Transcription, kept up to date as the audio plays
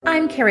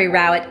I'm Kerry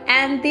Rowett,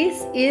 and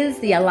this is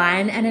the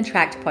Align and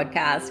Attract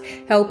podcast,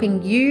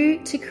 helping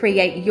you to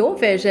create your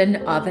version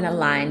of an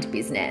aligned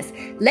business.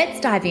 Let's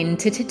dive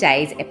into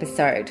today's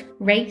episode.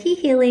 Reiki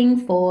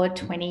healing for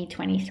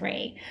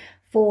 2023.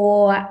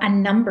 For a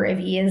number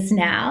of years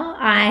now,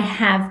 I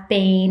have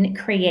been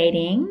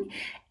creating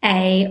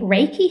a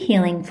Reiki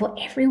healing for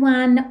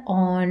everyone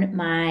on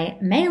my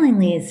mailing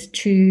list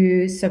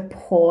to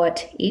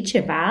support each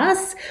of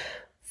us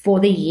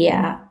for the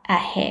year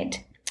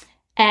ahead.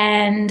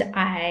 And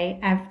I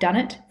have done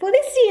it for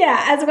this year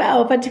as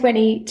well, for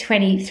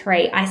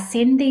 2023. I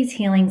send these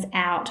healings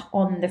out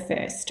on the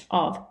 1st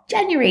of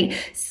January.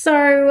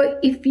 So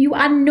if you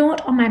are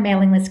not on my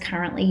mailing list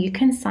currently, you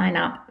can sign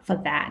up for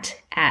that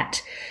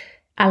at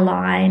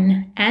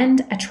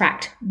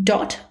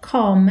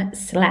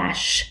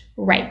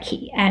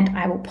alignandattract.com/Reiki, and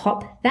I will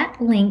pop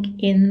that link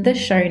in the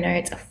show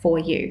notes for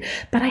you.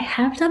 But I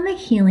have done the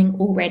healing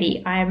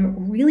already.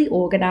 I'm really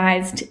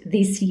organized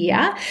this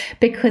year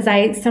because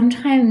I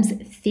sometimes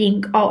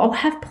think, oh, I'll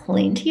have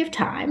plenty of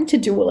time to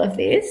do all of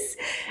this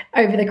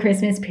over the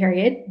Christmas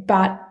period,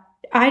 but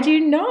I do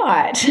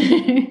not.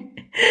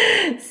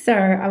 So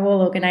I'm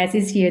all organized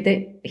this year.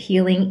 The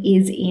healing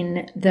is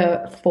in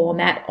the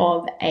format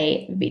of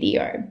a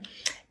video.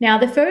 Now,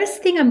 the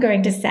first thing I'm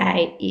going to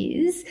say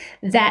is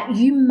that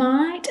you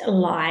might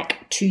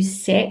like to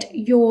set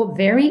your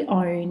very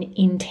own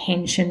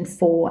intention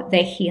for the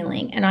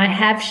healing. And I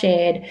have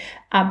shared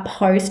a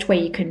post where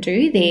you can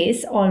do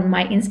this on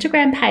my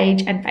Instagram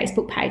page and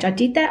Facebook page. I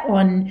did that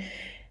on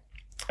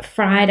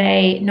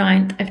Friday,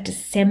 9th of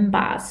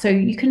December. So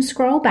you can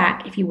scroll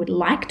back if you would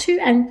like to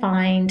and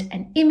find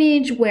an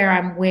image where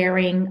I'm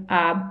wearing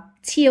a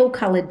teal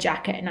colored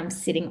jacket and I'm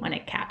sitting on a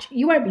couch.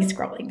 You won't be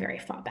scrolling very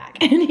far back.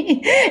 And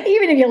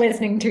even if you're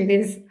listening to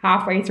this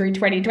halfway through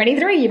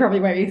 2023, you probably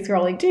won't be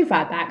scrolling too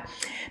far back.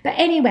 But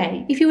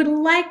anyway, if you would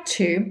like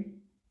to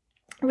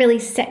really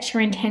set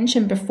your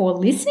intention before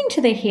listening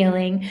to the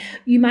healing,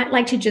 you might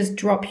like to just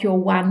drop your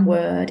one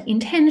word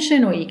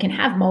intention, or you can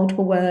have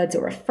multiple words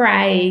or a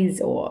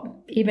phrase or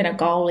even a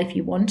goal if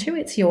you want to.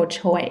 It's your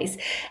choice.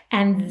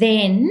 And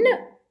then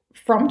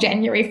from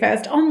January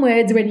 1st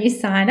onwards, when you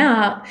sign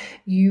up,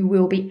 you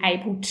will be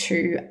able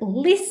to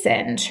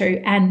listen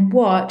to and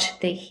watch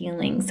the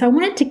healing. So I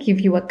wanted to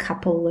give you a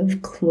couple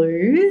of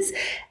clues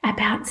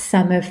about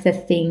some of the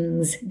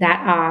things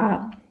that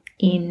are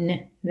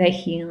in the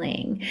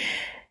healing.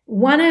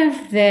 One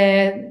of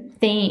the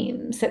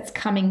themes that's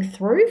coming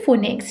through for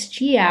next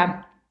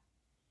year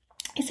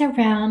is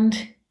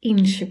around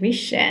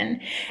intuition.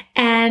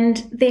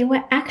 And there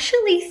were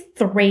actually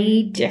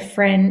 3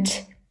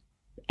 different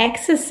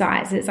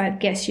exercises, I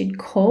guess you'd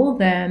call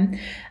them,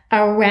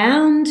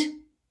 around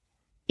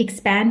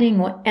expanding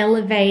or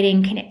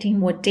elevating, connecting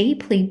more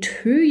deeply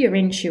to your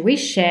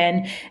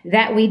intuition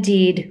that we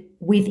did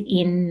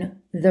within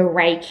the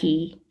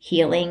Reiki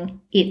healing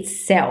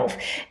itself.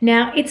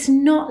 Now, it's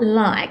not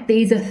like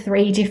these are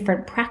 3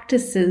 different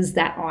practices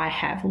that I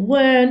have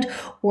learned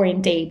or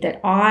indeed that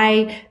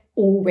I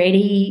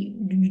already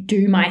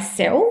do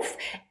myself.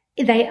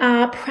 They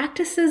are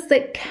practices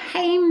that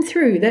came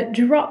through, that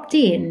dropped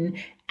in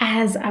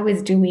as I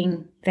was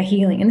doing the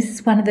healing. And this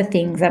is one of the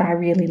things that I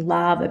really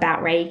love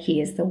about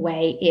Reiki, is the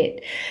way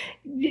it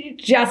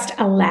just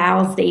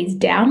allows these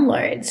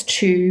downloads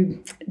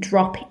to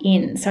drop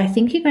in. So I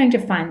think you're going to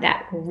find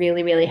that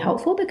really, really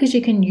helpful, because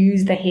you can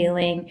use the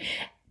healing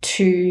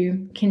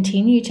to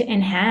continue to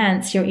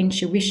enhance your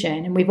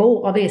intuition. And we've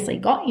all obviously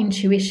got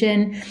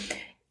intuition.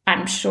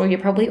 I'm sure you're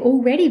probably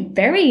already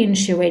very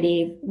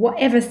intuitive.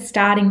 Whatever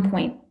starting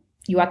point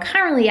you are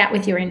currently at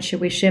with your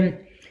intuition,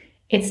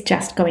 it's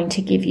just going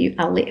to give you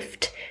a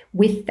lift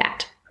with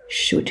that,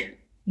 should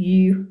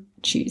you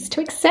choose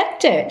to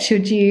accept it,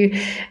 should you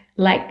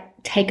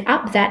take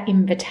up that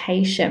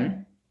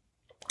invitation.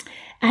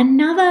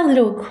 Another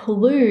little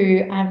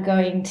clue I'm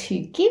going to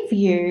give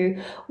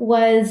you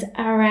was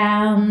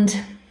around,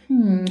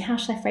 how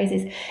should I phrase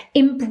this?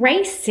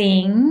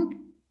 Embracing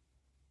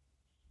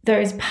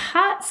those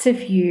parts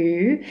of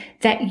you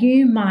that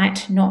you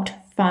might not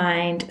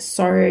find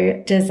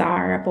so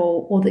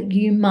desirable, or that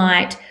you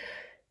might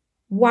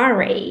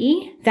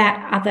worry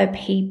that other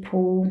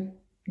people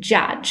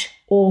judge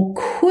or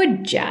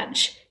could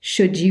judge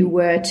should you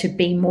were to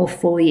be more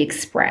fully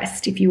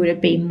expressed, if you were to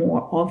be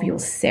more of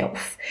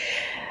yourself.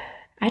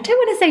 I don't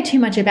want to say too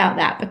much about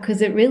that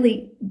because it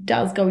really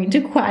does go into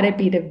quite a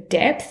bit of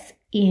depth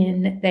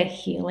in the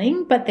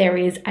healing, but there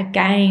is,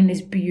 again,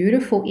 this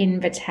beautiful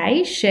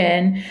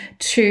invitation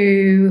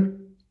to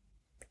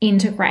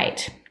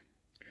integrate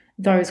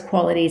those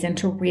qualities and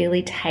to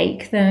really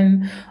take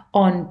them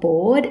on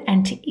board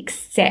and to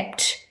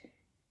accept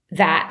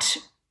that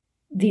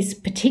this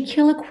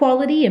particular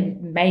quality,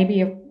 and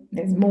maybe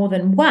there's more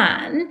than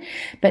one,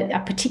 but a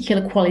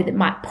particular quality that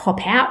might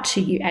pop out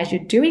to you as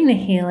you're doing the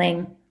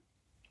healing,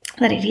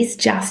 that it is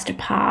just a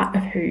part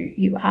of who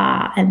you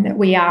are, and that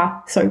we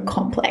are so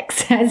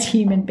complex as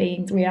human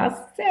beings. We are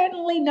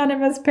certainly none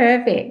of us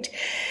perfect.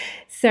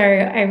 So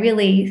I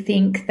really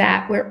think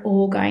that we're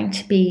all going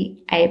to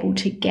be able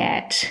to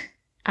get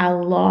a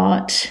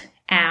lot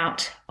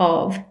out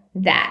of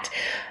that.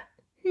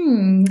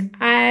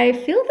 I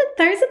feel that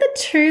those are the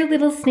two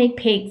little sneak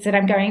peeks that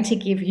I'm going to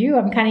give you.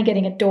 I'm kind of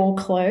getting a door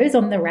close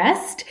on the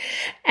rest.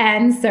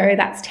 And so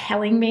that's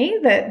telling me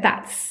that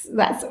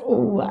that's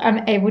all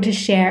I'm able to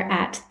share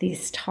at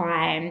this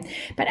time.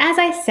 But as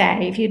I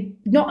say, if you're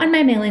not on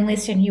my mailing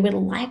list and you would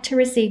like to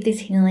receive this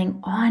healing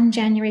on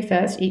January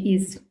 1st, it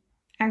is,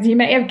 as you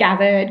may have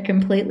gathered,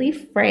 completely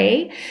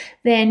free.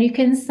 Then you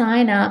can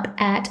sign up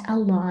at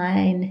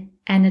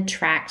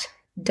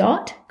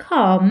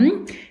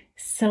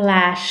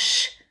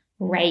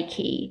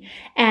alignandattract.com/Reiki.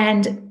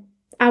 And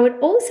I would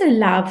also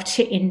love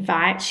to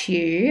invite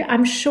you,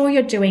 I'm sure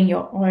you're doing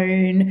your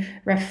own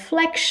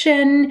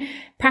reflection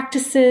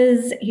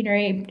practices,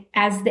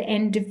 as the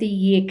end of the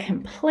year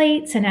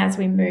completes and as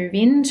we move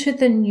into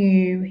the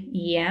new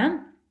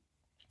year.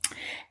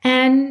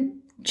 And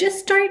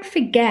just don't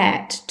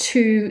forget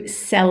to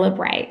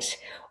celebrate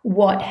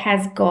what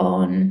has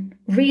gone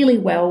really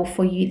well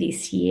for you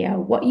this year,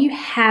 what you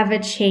have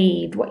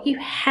achieved, what you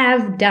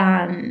have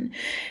done,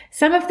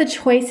 some of the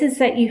choices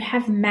that you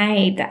have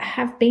made that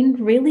have been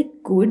really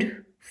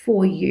good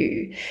for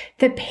you,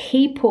 the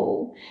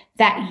people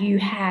that you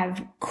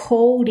have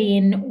called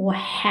in or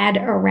had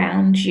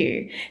around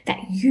you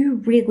that you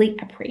really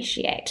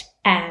appreciate.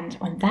 And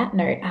on that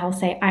note, I'll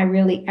say I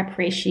really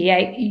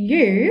appreciate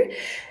you.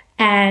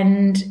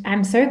 And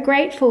I'm so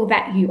grateful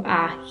that you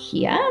are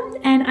here,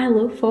 and I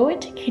look forward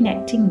to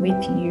connecting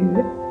with you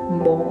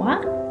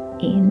more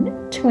in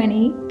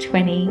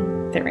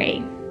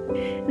 2023.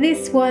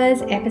 This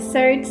was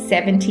episode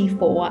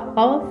 74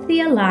 of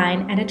the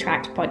Align and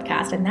Attract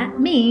podcast, and that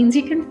means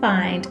you can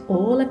find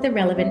all of the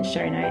relevant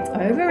show notes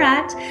over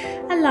at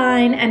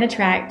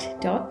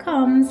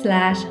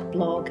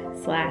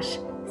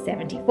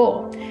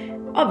alignandattract.com/blog/74.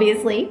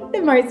 Obviously,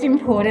 the most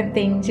important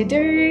thing to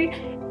do,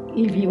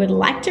 if you would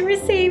like to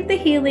receive the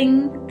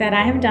healing that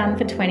I have done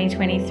for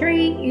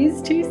 2023, is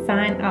to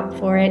sign up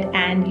for it,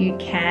 and you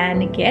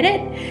can get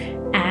it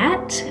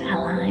at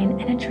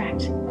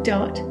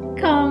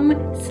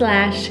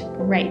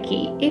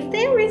alignandattract.com/Reiki. If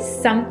there is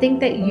something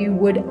that you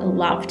would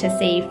love to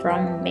see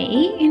from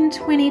me in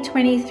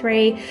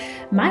 2023,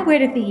 my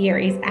word of the year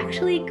is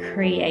actually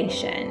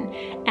creation.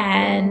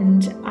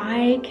 And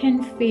I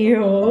can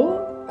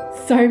feel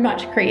so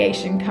much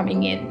creation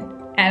coming in.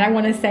 And I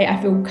want to say I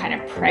feel kind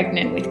of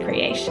pregnant with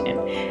creation.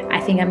 I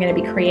think I'm going to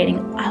be creating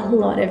a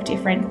lot of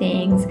different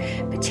things,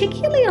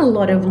 particularly a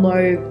lot of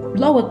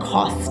lower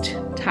cost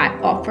type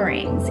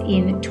offerings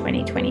in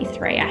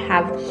 2023. I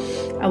have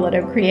a lot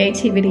of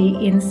creativity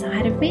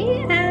inside of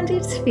me, and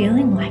it's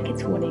feeling like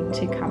it's wanting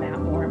to come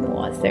out more and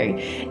more. So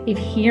if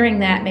hearing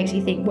that makes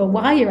you think, well,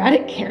 while you're at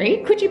it,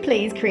 Kerry, could you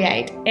please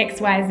create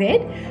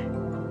XYZ?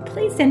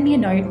 Please send me a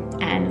note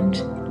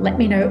and let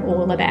me know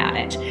all about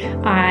it.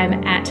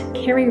 I'm at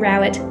Kerry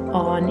Rowett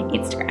on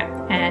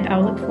Instagram, and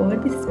I'll look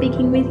forward to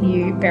speaking with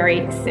you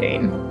very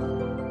soon.